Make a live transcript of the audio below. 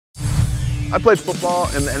I played football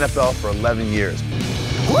in the NFL for 11 years.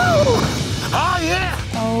 Woo! Oh, yeah!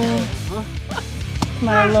 Oh,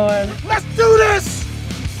 my Lord. Let's do this!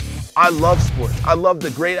 I love sports. I love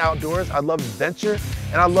the great outdoors. I love adventure.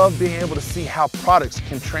 And I love being able to see how products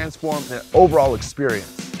can transform an overall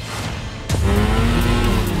experience.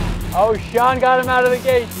 Oh, Sean got him out of the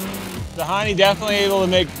gate. Dhani definitely able to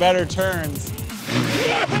make better turns.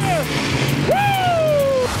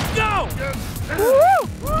 Go!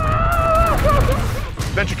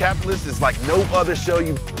 Venture Capitalist is like no other show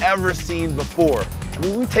you've ever seen before. I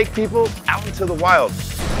mean, we take people out into the wild.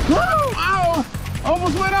 Oh!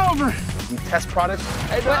 Almost went over. We test products.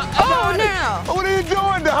 Hey, Oh, now. what are you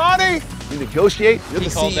doing, Dhani? We negotiate. You're the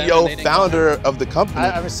CEO, founder of the company.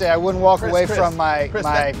 I would say I wouldn't walk away from my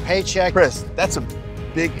paycheck. Chris, that's a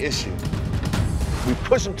big issue. We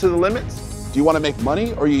push them to the limits. Do you want to make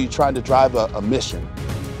money or are you trying to drive a mission?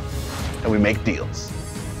 And we make deals.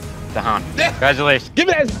 Dhani, congratulations. Give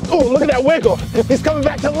me that. Oh, look at that wiggle. He's coming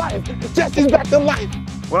back to life. Jesse's back to life.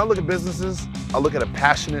 When I look at businesses, I look at a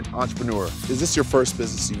passionate entrepreneur. Is this your first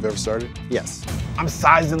business you've ever started? Yes. I'm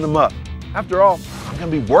sizing them up. After all, I'm going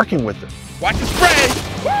to be working with them. Watch the spray.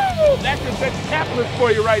 Woo! That's your venture capitalist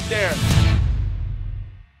for you right there.